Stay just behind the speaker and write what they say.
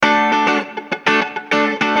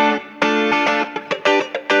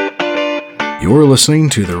You're listening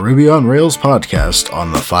to the Ruby on Rails podcast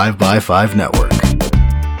on the 5x5 network.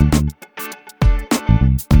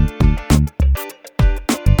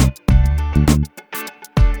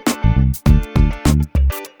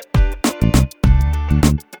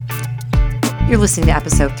 You're listening to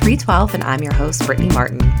episode 312, and I'm your host, Brittany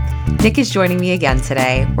Martin. Nick is joining me again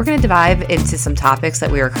today. We're going to dive into some topics that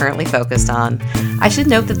we are currently focused on. I should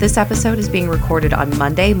note that this episode is being recorded on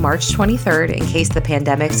Monday, March 23rd, in case the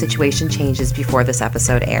pandemic situation changes before this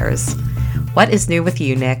episode airs. What is new with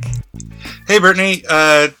you, Nick? Hey, Brittany.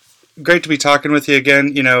 Great to be talking with you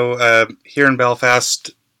again. Here in Belfast,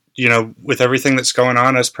 with everything that's going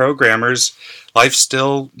on as programmers, life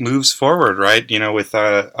still moves forward, right? With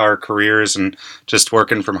our careers and just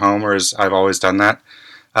working from home, or as I've always done that.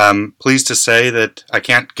 Pleased to say that I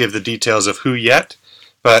can't give the details of who yet,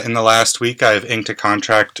 but in the last week I've inked a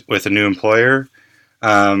contract with a new employer.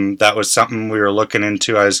 That was something we were looking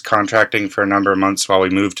into. I was contracting for a number of months while we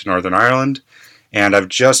moved to Northern Ireland, and I've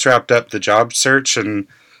just wrapped up the job search, and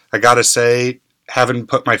I gotta say, having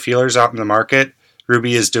put my feelers out in the market,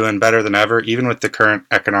 Ruby is doing better than ever. Even with the current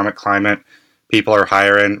economic climate, people are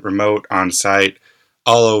hiring remote, on-site,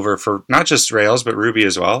 all over for not just Rails, but Ruby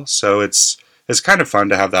as well. So it's kind of fun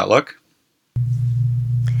to have that look.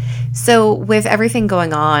 So with everything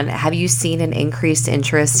going on, have you seen an increased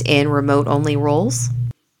interest in remote-only roles?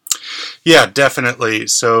 Yeah, definitely.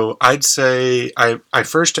 So I'd say I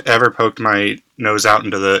first ever poked my nose out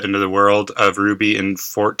into the world of Ruby in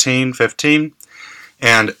 14, 15.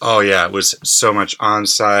 And oh yeah, it was so much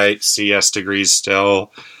on-site, CS degrees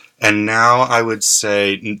still. And now I would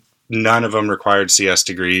say none of them required CS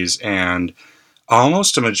degrees, and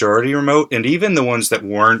almost a majority remote. And even the ones that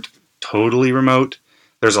weren't totally remote,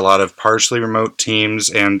 there's a lot of partially remote teams.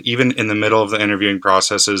 And even in the middle of the interviewing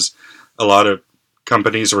processes, a lot of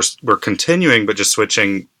companies were continuing, but just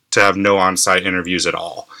switching to have no on-site interviews at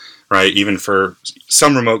all, right? Even for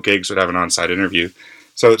some remote gigs would have an on-site interview.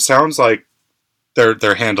 So it sounds like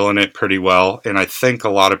they're handling it pretty well. And I think a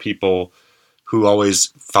lot of people who always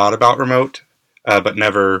thought about remote, but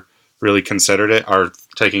never really considered it, are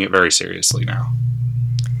taking it very seriously now.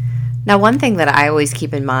 Now, one thing that I always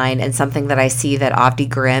keep in mind, and something that I see that Avdi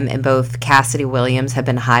Grimm and both Cassidy Williams have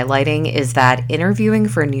been highlighting, is that interviewing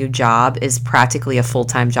for a new job is practically a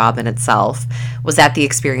full-time job in itself. Was that the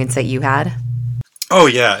experience that you had? Oh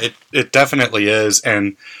yeah, it definitely is.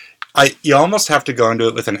 And you almost have to go into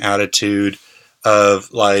it with an attitude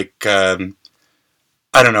of like,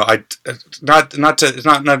 I don't know. Not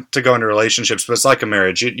to go into relationships, but it's like a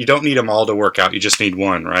marriage. You don't need them all to work out. You just need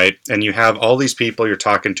one, right? And you have all these people you're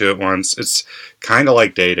talking to at once. It's kind of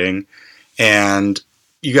like dating, and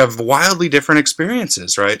you have wildly different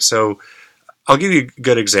experiences, right? So I'll give you a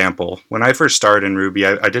good example. When I first started in Ruby,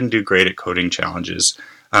 I didn't do great at coding challenges.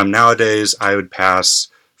 Nowadays, I would pass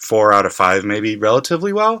 4 out of 5 maybe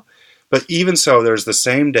relatively well. But even so, there's the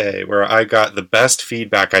same day where I got the best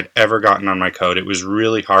feedback I'd ever gotten on my code. It was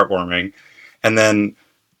really heartwarming. And then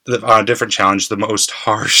on a different challenge, the most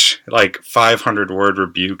harsh, like 500-word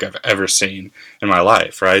rebuke I've ever seen in my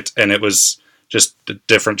life, right? And it was just a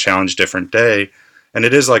different challenge, different day. And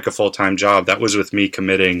it is like a full-time job. That was with me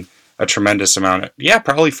committing a tremendous amount of,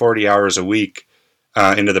 probably 40 hours a week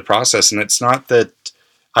into the process. And it's not that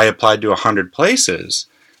I applied to 100 places.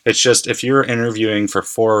 It's just if you're interviewing for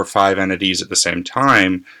 4 or 5 entities at the same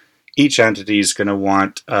time, each entity is going to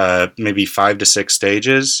want maybe 5 to 6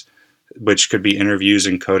 stages, which could be interviews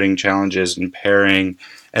and coding challenges and pairing.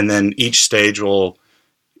 And then each stage will,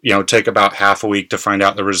 take about half a week to find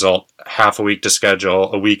out the result, half a week to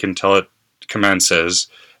schedule, a week until it commences.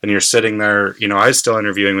 And you're sitting there, I was still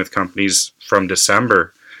interviewing with companies from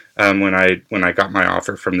December when I got my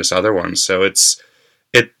offer from this other one. So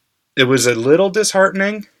it was a little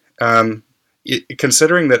disheartening,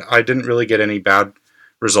 considering that I didn't really get any bad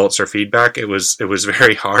results or feedback. It was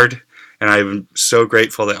very hard, and I'm so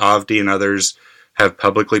grateful that Avdi and others have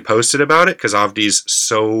publicly posted about it, because Avdi's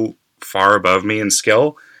so far above me in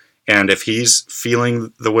skill, and if he's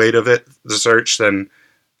feeling the weight of it, the search, then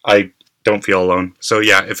I don't feel alone. So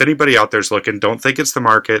yeah, if anybody out there's looking, don't think it's the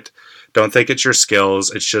market, don't think it's your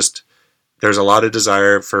skills. It's just there's a lot of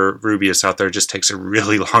desire for Rubyists out there. It just takes a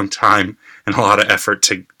really long time and a lot of effort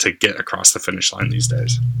to get across the finish line these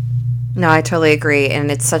days. No, I totally agree. And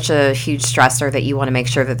it's such a huge stressor that you want to make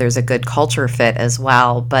sure that there's a good culture fit as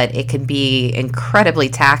well. But it can be incredibly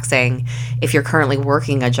taxing if you're currently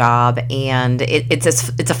working a job. And it's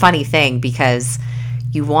a funny thing, because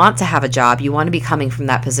You want to have a job. You want to be coming from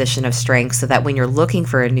that position of strength so that when you're looking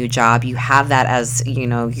for a new job, you have that as,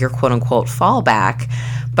 your quote unquote fallback.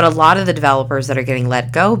 But a lot of the developers that are getting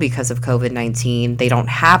let go because of COVID-19, they don't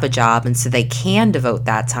have a job, and so they can devote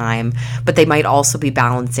that time, but they might also be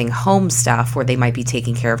balancing home stuff where they might be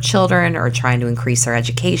taking care of children or trying to increase their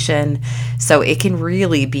education. So it can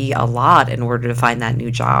really be a lot in order to find that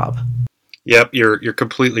new job. Yep, you're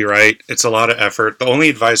completely right. It's a lot of effort. The only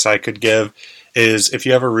advice I could give is if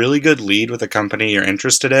you have a really good lead with a company you're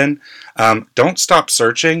interested in, don't stop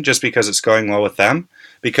searching just because it's going well with them,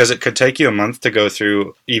 because it could take you a month to go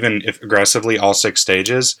through, even if aggressively, all 6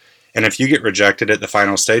 stages. And if you get rejected at the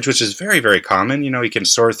final stage, which is very, very common, you can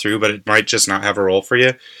soar through, but it might just not have a role for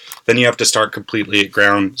you, then you have to start completely at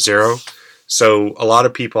ground zero. So a lot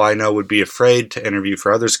of people I know would be afraid to interview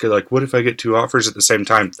for others because, like, what if I get 2 offers at the same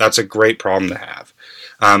time? That's a great problem to have.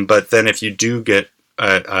 But then if you do get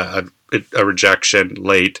a rejection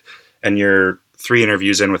late and you're 3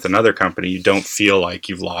 interviews in with another company, you don't feel like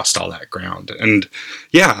you've lost all that ground. And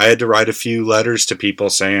yeah, I had to write a few letters to people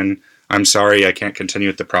saying, I'm sorry, I can't continue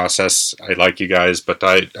with the process. I like you guys, but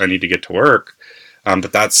I need to get to work.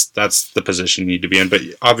 But that's the position you need to be in. But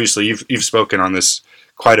obviously you've spoken on this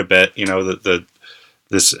quite a bit,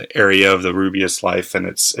 this area of the Rubyist life, and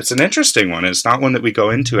it's an interesting one. It's not one that we go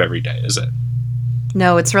into every day, is it?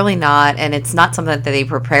 No, it's really not, and it's not something that they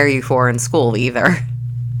prepare you for in school either.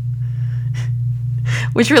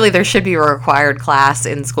 Which really there should be a required class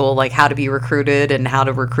in school, like how to be recruited and how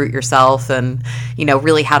to recruit yourself and,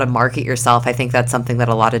 really how to market yourself. I think that's something that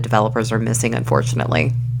a lot of developers are missing,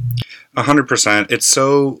 unfortunately. 100%. It's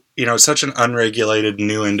so, such an unregulated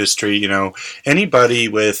new industry. Anybody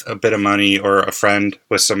with a bit of money or a friend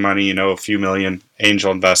with some money, a few million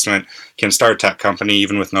angel investment can start a tech company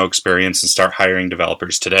even with no experience and start hiring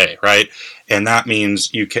developers today, right? And that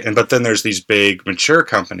means you can, but then there's these big mature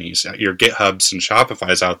companies, your GitHubs and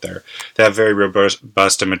Shopify's out there that have very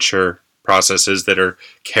robust and mature processes that are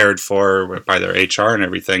cared for by their HR and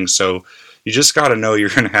everything. So you just got to know you're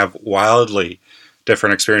going to have wildly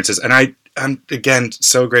different experiences. And I'm again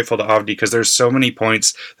so grateful to Avdi because there's so many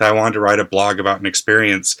points that I wanted to write a blog about an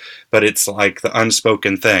experience, but it's like the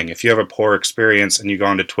unspoken thing. If you have a poor experience and you go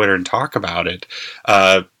onto Twitter and talk about it,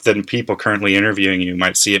 then people currently interviewing you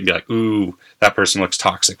might see it and be like, ooh, that person looks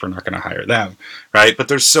toxic, we're not going to hire them, right? But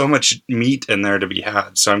there's so much meat in there to be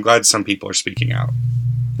had. So I'm glad some people are speaking out.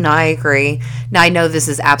 No, I agree. Now, I know this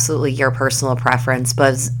is absolutely your personal preference,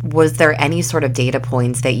 but was there any sort of data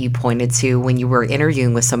points that you pointed to when you were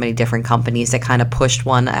interviewing with so many different companies that kind of pushed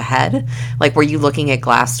one ahead? Like, were you looking at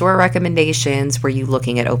Glassdoor recommendations? Were you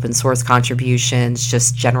looking at open source contributions,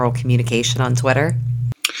 just general communication on Twitter?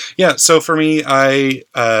 Yeah, so for me,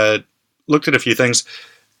 I looked at a few things.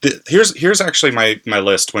 Here's actually my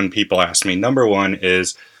list when people ask me. Number 1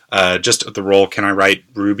 is just the role, can I write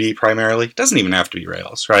Ruby primarily? It doesn't even have to be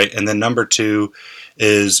Rails, right? And then number 2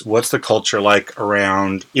 is what's the culture like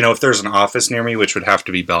around, if there's an office near me, which would have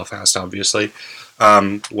to be Belfast, obviously,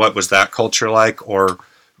 what was that culture like? Or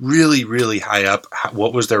really, really high up,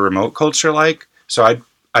 what was their remote culture like? So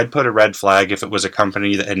I'd put a red flag if it was a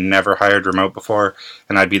company that had never hired remote before,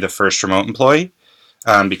 and I'd be the first remote employee.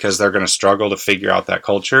 Because they're going to struggle to figure out that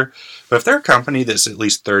culture. But if they're a company that's at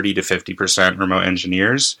least 30 to 50% remote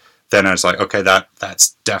engineers, then I was like, okay,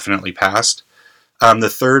 that's definitely passed. The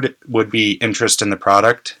third would be interest in the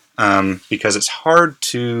product, because it's hard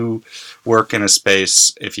to work in a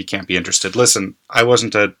space if you can't be interested. Listen, I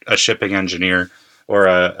wasn't a shipping engineer or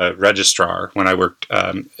a registrar when I worked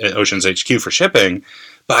at Oceans HQ for shipping,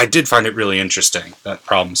 but I did find it really interesting, that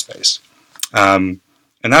problem space.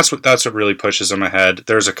 And that's what really pushes them ahead.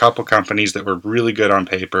 There's a couple companies that were really good on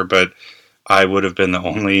paper, but I would have been the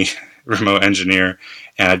only remote engineer,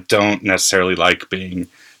 and I don't necessarily like being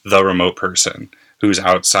the remote person who's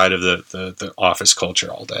outside of the office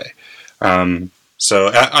culture all day.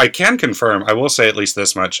 So I can confirm, I will say at least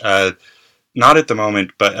this much, not at the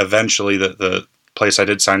moment, but eventually the place I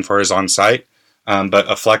did sign for is on site. But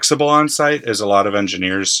a flexible on site, as a lot of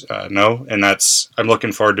engineers know, and I'm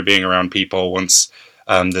looking forward to being around people once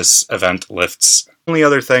this event lifts. The only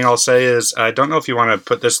other thing I'll say is, I don't know if you want to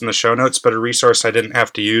put this in the show notes, but a resource I didn't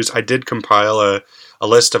have to use. I did compile a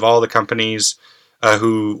list of all the companies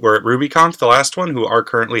who were at RubyConf, the last one, who are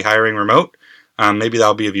currently hiring remote. Maybe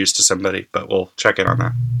that'll be of use to somebody, but we'll check in on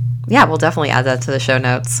that. Yeah, we'll definitely add that to the show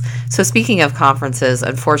notes. So speaking of conferences,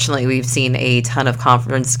 unfortunately, we've seen a ton of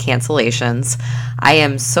conference cancellations. I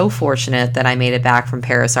am so fortunate that I made it back from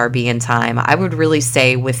Paris RB in time. I would really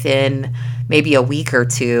say within maybe a week or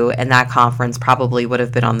two, and that conference probably would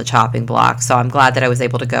have been on the chopping block. So I'm glad that I was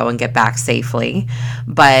able to go and get back safely.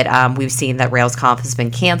 But we've seen that RailsConf has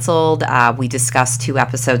been canceled. We discussed 2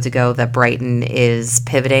 episodes ago that Brighton is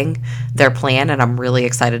pivoting their plan, and I'm really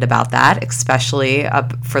excited about that, especially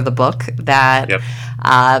for the book that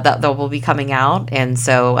that will be coming out. And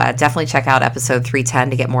so definitely check out episode 310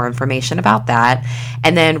 to get more information about that.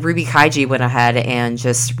 And then Ruby Kaiji went ahead and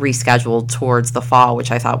just rescheduled towards the fall,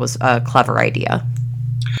 which I thought was a clever idea.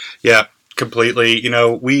 Yeah, completely. You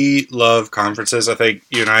know, we love conferences. I think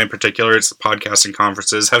you and I in particular, it's podcasting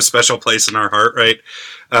conferences have a special place in our heart, right?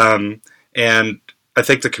 And I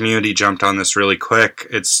think the community jumped on this really quick.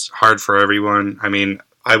 It's hard for everyone. I mean,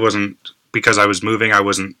 because I was moving, I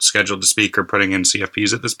wasn't scheduled to speak or putting in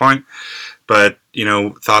CFPs at this point. But, you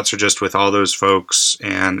know, thoughts are just with all those folks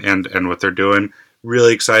and what they're doing.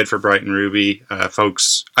 Really excited for Brighton Ruby.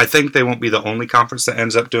 Folks, I think they won't be the only conference that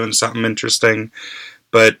ends up doing something interesting.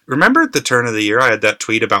 But remember at the turn of the year, I had that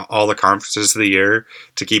tweet about all the conferences of the year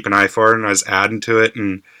to keep an eye for, and I was adding to it.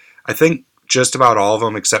 And I think just about all of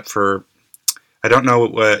them, except for, I don't know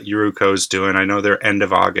what Yuruko's doing. I know they're end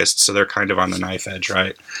of August, so they're kind of on the knife edge,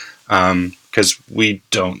 right? Because we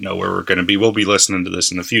don't know where we're going to be. We'll be listening to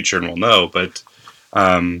this in the future and we'll know, but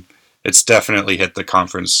it's definitely hit the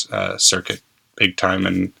conference circuit big time,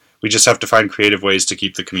 and we just have to find creative ways to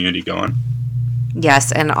keep the community going.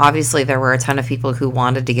 Yes, and obviously there were a ton of people who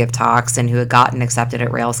wanted to give talks and who had gotten accepted at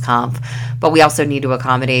RailsConf, but we also need to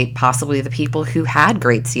accommodate possibly the people who had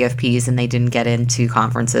great CFPs and they didn't get into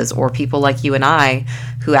conferences, or people like you and I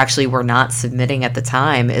who actually were not submitting at the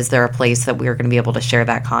time. Is there a place that we're going to be able to share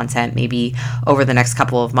that content maybe over the next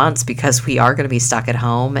couple of months, because we are going to be stuck at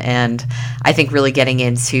home? And I think really getting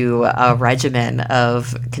into a regimen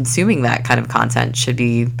of consuming that kind of content should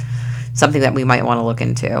be something that we might want to look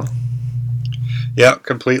into. Yeah,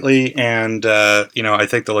 completely. And, I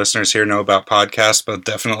think the listeners here know about podcasts, but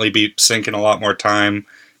definitely be sinking a lot more time.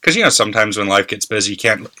 Because, sometimes when life gets busy, you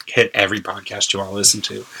can't hit every podcast you want to listen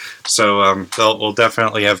to. So we'll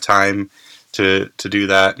definitely have time to do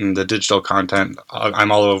that. And the digital content,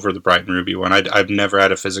 I'm all over the Brighton Ruby one. I've never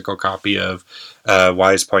had a physical copy of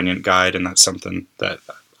Wise Poignant Guide, and that's something that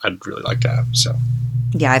I'd really like to have. So.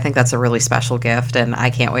 Yeah, I think that's a really special gift, and I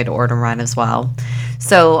can't wait to order mine as well.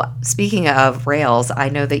 So speaking of Rails, I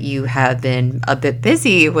know that you have been a bit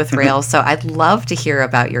busy with Rails, so I'd love to hear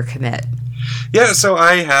about your commit. Yeah, so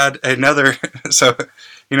I had another,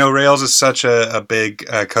 Rails is such a big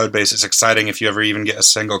code base. It's exciting if you ever even get a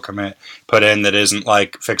single commit put in that isn't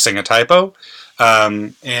like fixing a typo.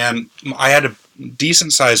 And I had a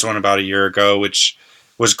decent sized one about a year ago, which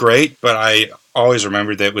was great, but I always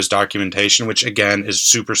remembered that it was documentation, which again is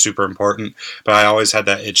super, super important. But I always had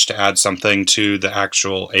that itch to add something to the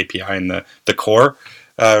actual API and the core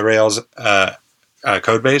Rails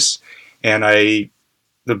code base. And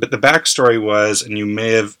the backstory was, and you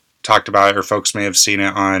may have talked about it, or folks may have seen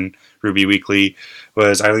it on Ruby Weekly,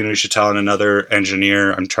 was Eileen Uchatel and another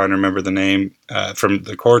engineer, I'm trying to remember the name, from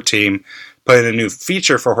the core team, put in a new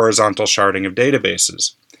feature for horizontal sharding of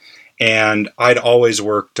databases. And I'd always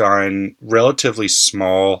worked on relatively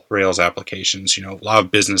small Rails applications, a lot of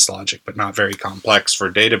business logic, but not very complex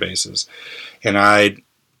for databases. And I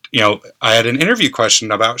had an interview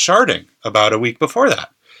question about sharding about a week before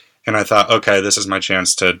that. And I thought, okay, this is my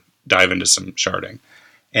chance to dive into some sharding.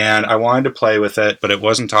 And I wanted to play with it, but it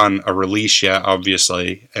wasn't on a release yet,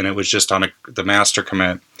 obviously. And it was just on the master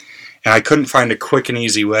commit. And I couldn't find a quick and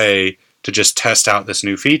easy way to just test out this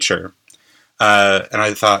new feature. And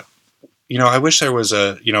I thought, I wish there was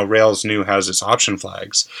Rails new has its option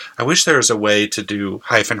flags. I wish there was a way to do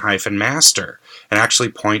 -- master and actually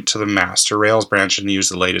point to the master Rails branch and use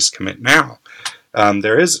the latest commit now.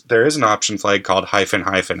 There is an option flag called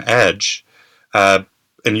 --edge.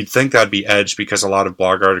 And you'd think that'd be Edge because a lot of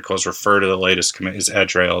blog articles refer to the latest commit as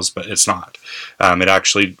Edge Rails, but it's not. It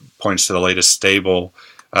actually points to the latest stable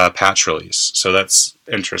patch release. So that's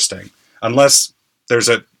interesting. Unless there's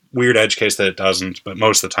a weird edge case that it doesn't, but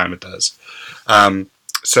most of the time it does.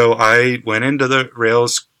 So I went into the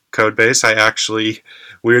Rails code base. I actually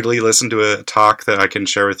weirdly listened to a talk that I can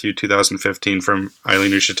share with you, 2015, from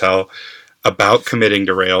Eileen Uchatel about committing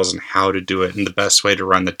to Rails and how to do it and the best way to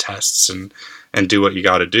run the tests and do what you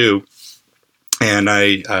got to do. And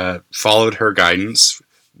I followed her guidance,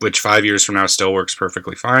 which 5 years from now still works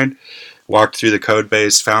perfectly fine. Walked through the code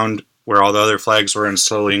base, found where all the other flags were, and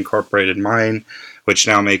slowly incorporated mine, which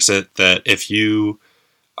now makes it that if you...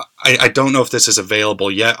 I don't know if this is available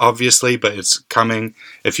yet, obviously, but it's coming.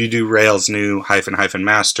 If you do Rails new --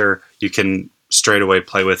 master, you can straight away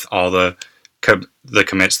play with all the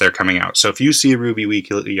commits that are coming out. So if you see a Ruby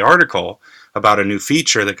Weekly article about a new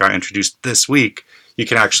feature that got introduced this week, you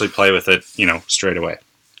can actually play with it, straight away.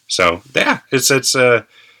 So yeah,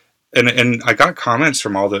 and I got comments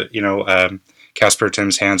from all the, Casper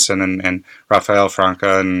Timms Hansen and Raphael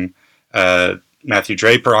Franca and Matthew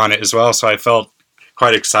Draper on it as well. So I felt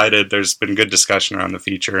quite excited. There's been good discussion around the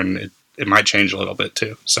feature, and it might change a little bit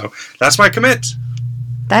too. So that's my commit.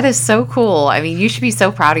 That is so cool. I mean, you should be so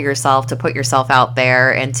proud of yourself to put yourself out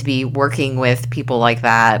there and to be working with people like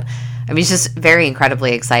that. I mean, it's just very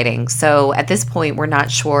incredibly exciting. So at this point, we're not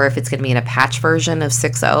sure if it's going to be in a patch version of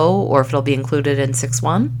 6.0 or if it'll be included in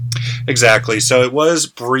 6.1. Exactly. So it was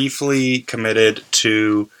briefly committed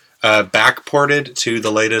to backported to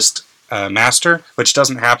the latest master, which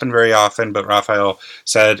doesn't happen very often, but Raphael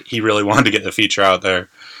said he really wanted to get the feature out there.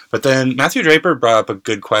 But then Matthew Draper brought up a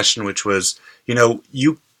good question, which was,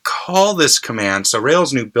 you call this command, so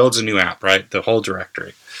Rails builds a new app, right? The whole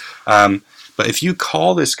directory. But if you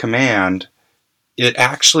call this command, it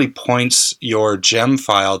actually points your gem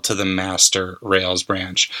file to the master Rails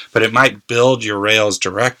branch, but it might build your Rails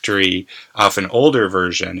directory off an older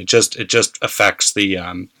version. It just affects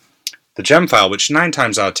the gem file, which 9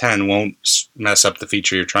 times out of 10 won't mess up the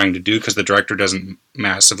feature you're trying to do because the directory doesn't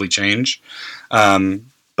massively change.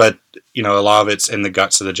 But a lot of it's in the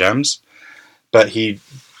guts of the gems. But he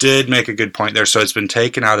did make a good point there. So it's been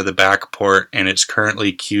taken out of the backport and it's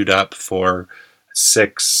currently queued up for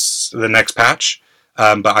the next patch.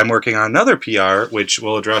 But I'm working on another PR which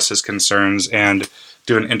will address his concerns and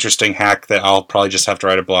do an interesting hack that I'll probably just have to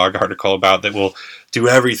write a blog article about that will do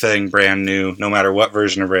everything brand new. No matter what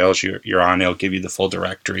version of Rails you're on, it'll give you the full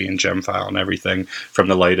directory and gem file and everything from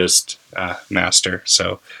the latest master.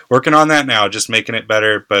 So working on that now, just making it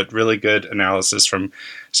better, but really good analysis from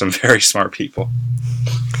some very smart people.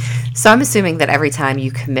 So I'm assuming that every time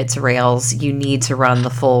you commit to Rails, you need to run the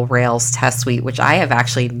full Rails test suite, which I have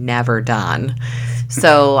actually never done.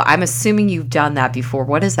 So I'm assuming you've done that before.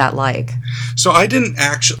 What is that like? So I didn't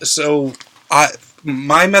actually.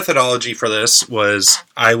 My methodology for this was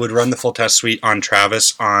I would run the full test suite on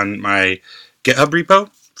Travis on my GitHub repo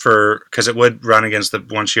because it would run against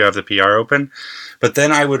once you have the PR open. But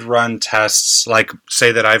then I would run tests like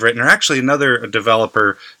say that I've written, or actually another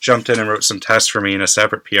developer jumped in and wrote some tests for me in a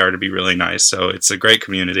separate PR to be really nice. So it's a great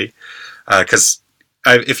community because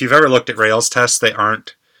if you've ever looked at Rails tests,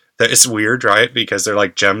 it's weird, right? Because they're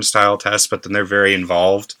like gem style tests, but then they're very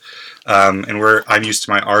involved. And I'm used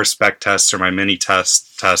to my RSpec tests or my mini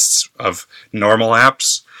tests of normal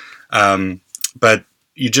apps. But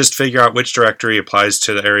you just figure out which directory applies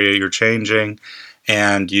to the area you're changing,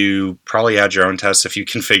 and you probably add your own tests if you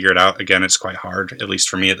can figure it out. Again, it's quite hard, at least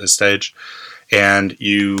for me at this stage. And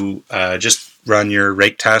you just run your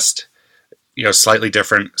rake test, slightly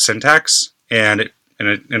different syntax, and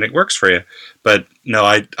it works for you. But no,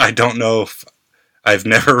 I don't know if I've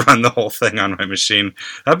never run the whole thing on my machine.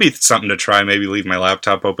 That'd be something to try. Maybe leave my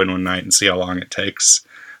laptop open one night and see how long it takes.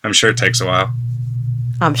 I'm sure it takes a while.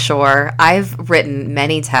 I'm sure. I've written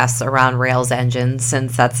many tests around Rails engines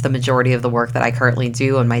since that's the majority of the work that I currently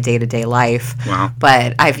do in my day-to-day life. Wow.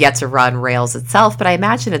 But I've yet to run Rails itself, but I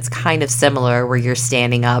imagine it's kind of similar where you're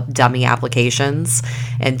standing up dummy applications.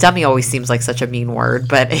 And dummy always seems like such a mean word,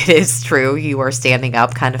 but it is true. You are standing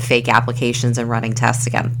up kind of fake applications and running tests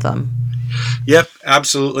against them. Yep,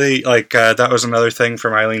 absolutely. That was another thing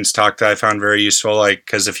from Eileen's talk that I found very useful.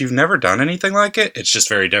 Because if you've never done anything like it, it's just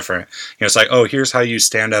very different. It's like, oh, here's how you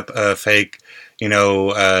stand up a fake,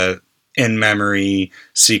 in-memory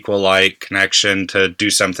SQL-like connection to do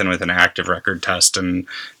something with an active record test and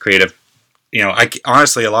create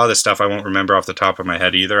honestly, a lot of this stuff I won't remember off the top of my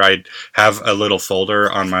head either. I have a little folder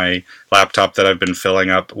on my laptop that I've been filling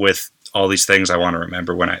up with all these things I want to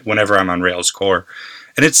remember whenever I'm on Rails core.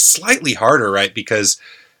 And it's slightly harder, right? Because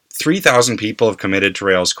 3,000 people have committed to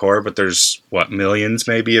Rails core, but there's, millions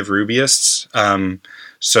maybe of Rubyists.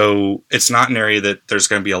 So it's not an area that there's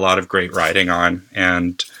going to be a lot of great writing on.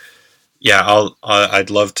 And yeah, I'd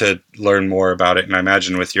love to learn more about it. And I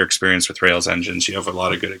imagine with your experience with Rails engines, you have a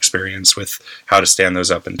lot of good experience with how to stand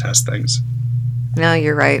those up and test things. No,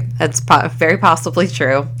 you're right. That's very possibly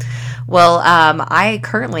true. Well, I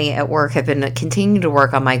currently at work have been continuing to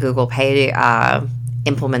work on my Googlepay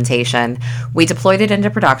implementation. We deployed it into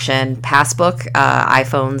production. Passbook,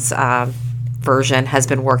 iPhone's version has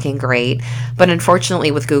been working great, but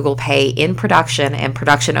unfortunately with Googlepay in production and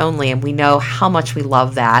production only, and we know how much we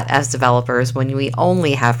love that as developers when we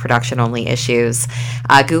only have production only issues,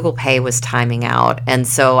 Googlepay was timing out. And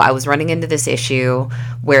so I was running into this issue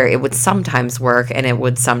where it would sometimes work and it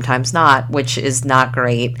would sometimes not, which is not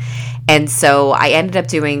great. And so I ended up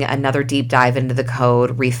doing another deep dive into the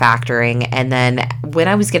code, refactoring. And then when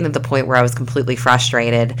I was getting to the point where I was completely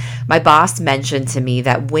frustrated, my boss mentioned to me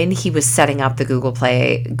that when he was setting up the Google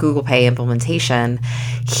Pay implementation,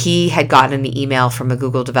 he had gotten an email from a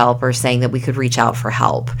Google developer saying that we could reach out for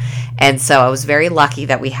help. And so I was very lucky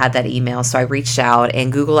that we had that email. So I reached out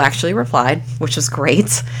and Google actually replied, which was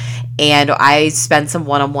great. And I spent some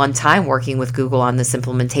one-on-one time working with Google on this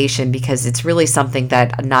implementation because it's really something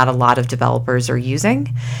that not a lot of developers are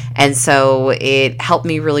using. And so it helped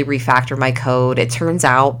me really refactor my code. It turns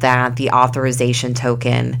out that the authorization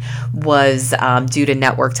token was, due to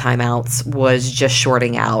network timeouts, was just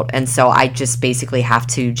shorting out. And so I just basically have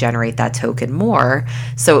to generate that token more.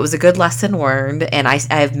 So it was a good lesson learned. And I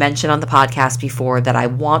have mentioned on the podcast before that I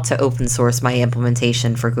want to open source my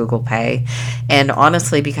implementation for Google Pay. And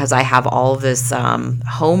honestly, because I have all of this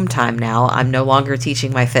home time now, I'm no longer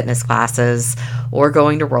teaching my fitness classes or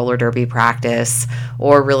going to roller derby practice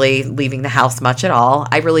or really leaving the house much at all.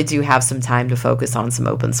 I really do have some time to focus on some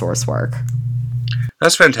open source work.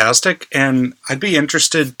 That's fantastic. And I'd be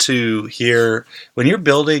interested to hear, when you're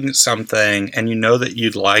building something and you know that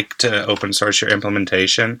you'd like to open source your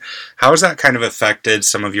implementation, how has that kind of affected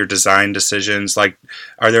some of your design decisions? Like,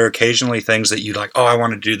 are there occasionally things that you like, oh, I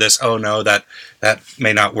want to do this. Oh, no, that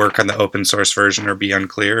may not work on the open source version or be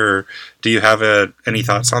unclear? Or do you have any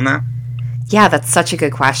thoughts on that? Yeah, that's such a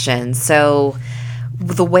good question. So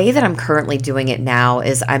the way that I'm currently doing it now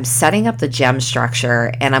is I'm setting up the gem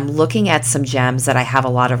structure and I'm looking at some gems that I have a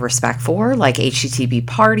lot of respect for, like HTTP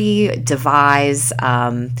Party, Devise,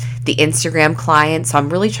 the Instagram client. So I'm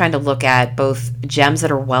really trying to look at both gems that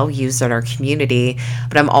are well used in our community,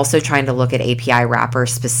 but I'm also trying to look at API wrapper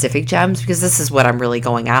specific gems because this is what I'm really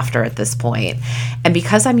going after at this point. And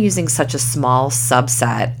because I'm using such a small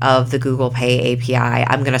subset of the Google Pay API,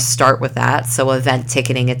 I'm going to start with that. So event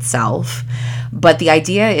ticketing itself. But the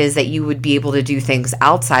idea is that you would be able to do things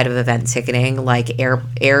outside of event ticketing, like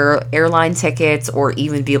airline tickets, or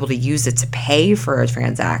even be able to use it to pay for a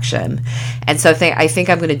transaction. And so I think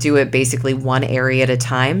I'm going to do it basically one area at a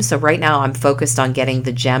time. So right now I'm focused on getting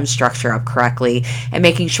the gem structure up correctly and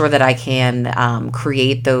making sure that I can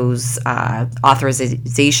create those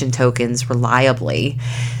authorization tokens reliably.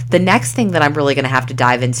 The next thing that I'm really going to have to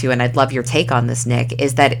dive into, and I'd love your take on this, Nick,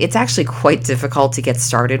 is that it's actually quite difficult to get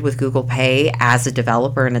started with Google Pay as a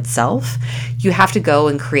developer in itself. You have to go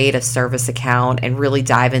and create a service account and really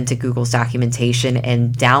dive into Google's documentation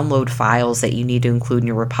and download files that you need to include in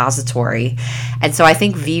your repository. And so I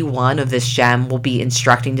think V1 of this gem will be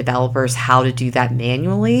instructing developers how to do that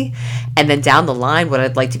manually. And then down the line, what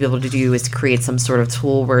I'd like to be able to do is create some sort of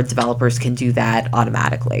tool where developers can do that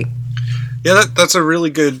automatically. Yeah, that's a really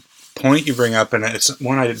good point you bring up, and it's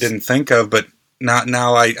one I didn't think of, but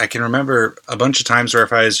now I can remember a bunch of times where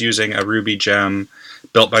if I was using a Ruby gem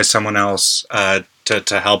built by someone else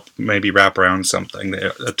to help maybe wrap around something,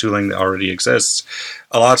 a tooling that already exists,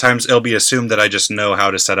 a lot of times it'll be assumed that I just know how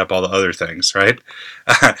to set up all the other things, right?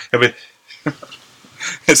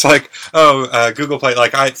 It's like, Google Play,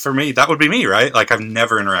 for me, that would be me, right? Like, I've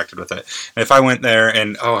never interacted with it. And if I went there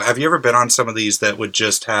and, have you ever been on some of these that would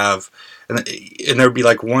just have, and there would be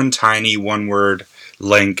like one tiny one-word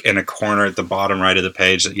link in a corner at the bottom right of the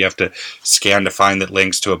page that you have to scan to find that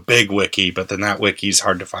links to a big wiki, but then that wiki is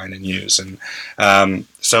hard to find and use. And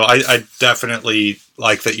so I definitely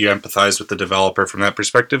like that you empathize with the developer from that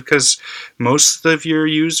perspective, because most of your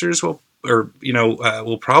users will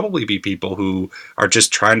probably be people who are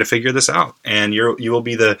just trying to figure this out, and you will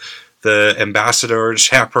be the ambassador and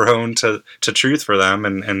chaperone to truth for them.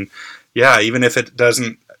 And yeah, even if it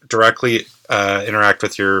doesn't directly interact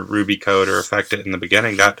with your Ruby code or affect it in the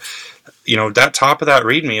beginning, that top of that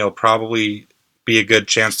README will probably be a good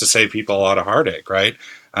chance to save people a lot of heartache, right?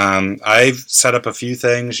 I've set up a few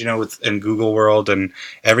things, in Google World, and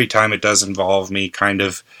every time it does involve me kind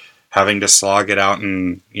of having to slog it out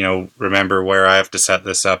and, remember where I have to set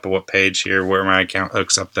this up, what page here, where my account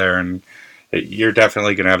hooks up there. And you're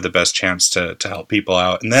definitely going to have the best chance to help people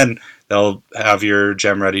out. And then they'll have your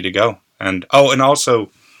gem ready to go. And also,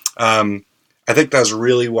 I think that's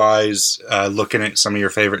really wise looking at some of your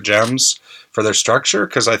favorite gems for their structure,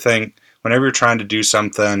 because I think whenever you're trying to do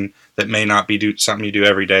something that may not be something you do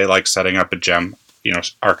every day, like setting up a gem,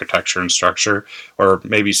 architecture and structure, or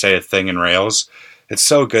maybe say a thing in Rails, it's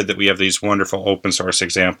so good that we have these wonderful open source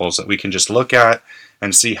examples that we can just look at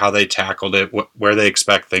and see how they tackled it, where they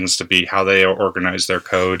expect things to be, how they organize their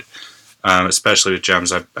code. especially with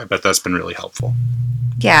gems. I bet that's been really helpful.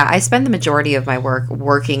 Yeah, I spend the majority of my work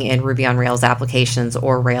working in Ruby on Rails applications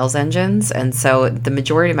or Rails engines. And so the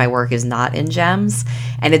majority of my work is not in gems.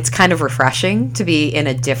 And it's kind of refreshing to be in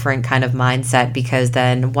a different kind of mindset, because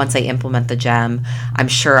then once I implement the gem, I'm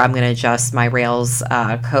sure I'm going to adjust my Rails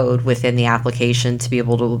code within the application to be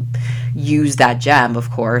able to use that gem,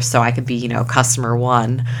 of course, so I could be, customer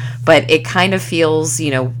one. But it kind of feels,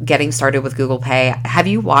 getting started with Googlepay. Have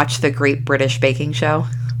you watched the Great British Baking Show?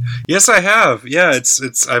 Yes, I have. Yeah,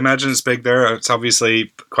 it's. I imagine it's big there. It's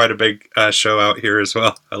obviously quite a big show out here as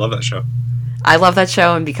well. I love that show. I love that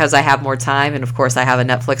show, and because I have more time, and of course I have a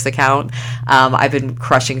Netflix account, I've been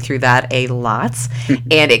crushing through that a lot.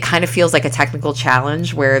 And it kind of feels like a technical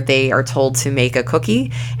challenge where they are told to make a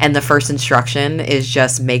cookie, and the first instruction is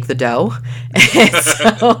just make the dough.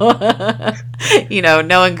 So,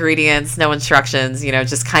 no ingredients, no instructions,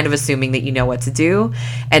 just kind of assuming that you know what to do.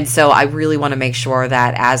 And so I really want to make sure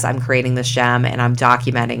that as I'm creating this gem and I'm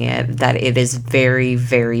documenting it, that it is very,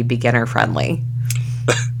 very beginner friendly.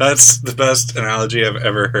 That's the best analogy I've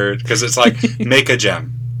ever heard, because it's like make a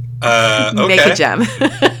gem. Okay. Make a gem.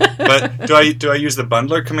 But do I use the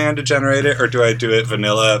bundler command to generate it, or do I do it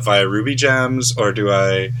vanilla via Ruby gems, or do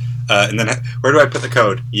I and then where do I put the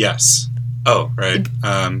code? Yes. Oh, right.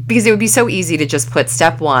 Because it would be so easy to just put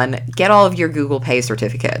step 1, get all of your Googlepay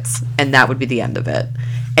certificates, and that would be the end of it.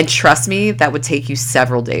 And trust me, that would take you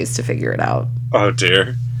several days to figure it out. Oh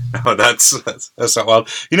dear. No, that's not wild.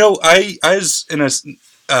 I was in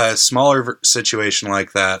a smaller situation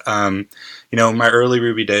like that. My early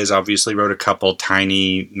Ruby days, obviously wrote a couple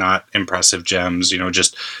tiny, not impressive gems,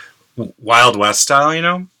 just Wild West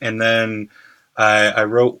style, and then I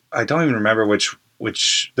wrote, I don't even remember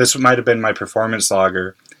which this might have been my performance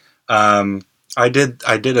logger. I did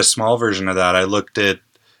a small version of that. I looked at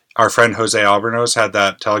our friend Jose Albornoz had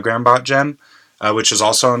that Telegram bot gem, which is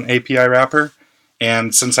also an API wrapper.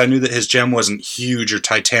 And since I knew that his gem wasn't huge or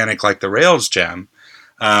titanic like the Rails gem,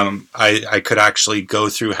 I could actually go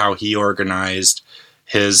through how he organized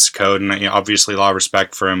his code. And obviously a lot of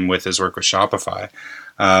respect for him with his work with Shopify.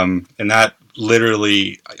 And that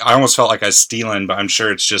literally, I almost felt like I was stealing, but I'm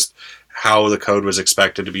sure it's just how the code was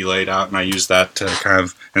expected to be laid out. And I use that to kind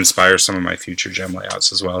of inspire some of my future gem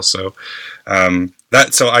layouts as well. So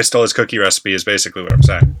so I stole his cookie recipe is basically what I'm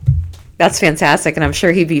saying. That's fantastic, and I'm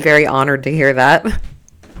sure he'd be very honored to hear that.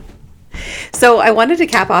 So I wanted to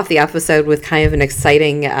cap off the episode with kind of an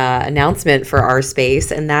exciting announcement for our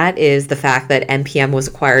space, and that is the fact that NPM was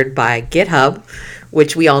acquired by GitHub,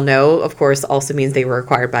 which we all know, of course, also means they were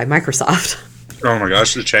acquired by Microsoft. Oh my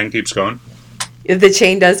gosh, the chain keeps going. The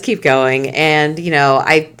chain does keep going, and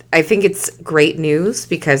I think it's great news,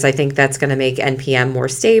 because I think that's going to make NPM more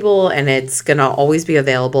stable, and it's going to always be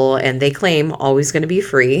available, and they claim always going to be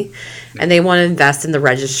free. And they want to invest in the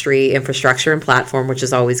registry, infrastructure, and platform, which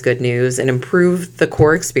is always good news, and improve the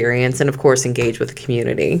core experience, and of course engage with the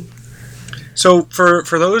community. So for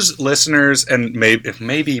those listeners, and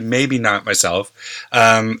maybe not myself,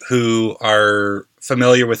 who are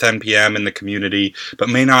familiar with NPM and the community, but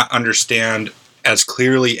may not understand as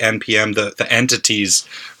clearly NPM, the entity's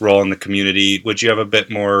role in the community, would you have a bit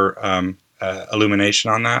more illumination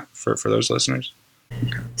on that for those listeners?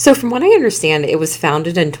 So from what I understand, it was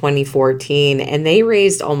founded in 2014, and they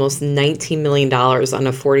raised almost $19 million on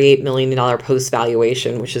a $48 million post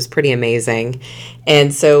valuation, which is pretty amazing.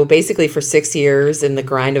 And so basically for 6 years in the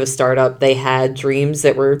grind of a startup, they had dreams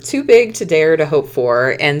that were too big to dare to hope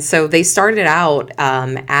for. And so they started out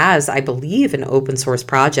as, I believe, an open source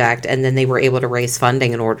project, and then they were able to raise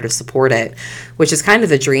funding in order to support it, which is kind of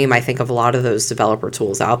the dream, I think, of a lot of those developer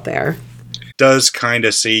tools out there. Does kind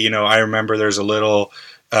of see, I remember there's a little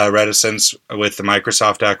reticence with the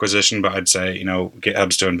Microsoft acquisition, but I'd say,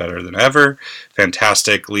 GitHub's doing better than ever.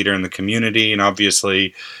 Fantastic leader in the community. And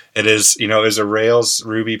obviously it is, as a Rails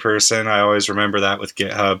Ruby person, I always remember that with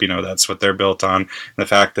GitHub, that's what they're built on. And the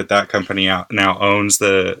fact that company now owns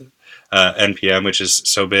the NPM, which is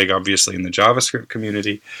so big, obviously, in the JavaScript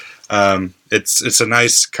community. It's a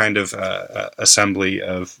nice kind of assembly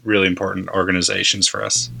of really important organizations for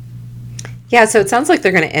us. Yeah, so it sounds like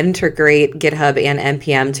they're going to integrate GitHub and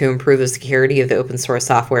NPM to improve the security of the open source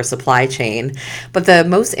software supply chain. But the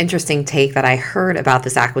most interesting take that I heard about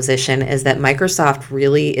this acquisition is that Microsoft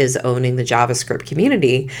really is owning the JavaScript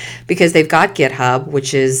community, because they've got GitHub,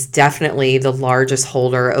 which is definitely the largest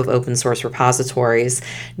holder of open source repositories.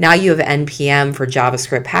 Now you have NPM for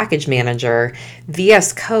JavaScript Package Manager.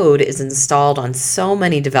 VS Code is installed on so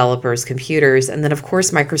many developers' computers. And then, of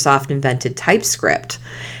course, Microsoft invented TypeScript.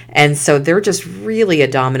 And so they're just really a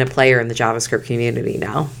dominant player in the JavaScript community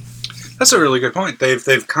now. That's a really good point.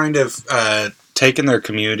 They've kind of taken their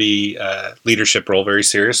community leadership role very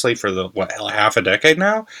seriously for half a decade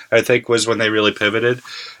now, I think, was when they really pivoted.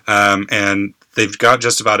 And they've got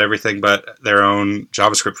just about everything but their own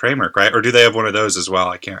JavaScript framework, right? Or do they have one of those as well?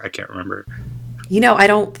 I can't remember. I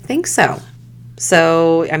don't think so.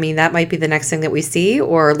 So, I mean, that might be the next thing that we see.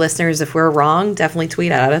 Or listeners, if we're wrong, definitely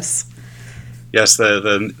tweet at us. Yes,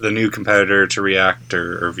 the new competitor to React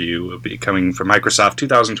or Vue will be coming from Microsoft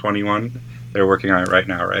 2021. They're working on it right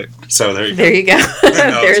now, right? So there you go.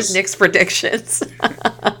 There's Nick's predictions.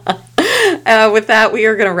 With that, we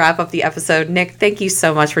are going to wrap up the episode. Nick, thank you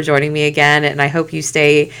so much for joining me again, and I hope you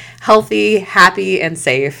stay healthy, happy, and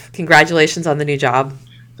safe. Congratulations on the new job.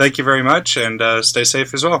 Thank you very much, and stay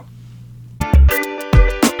safe as well.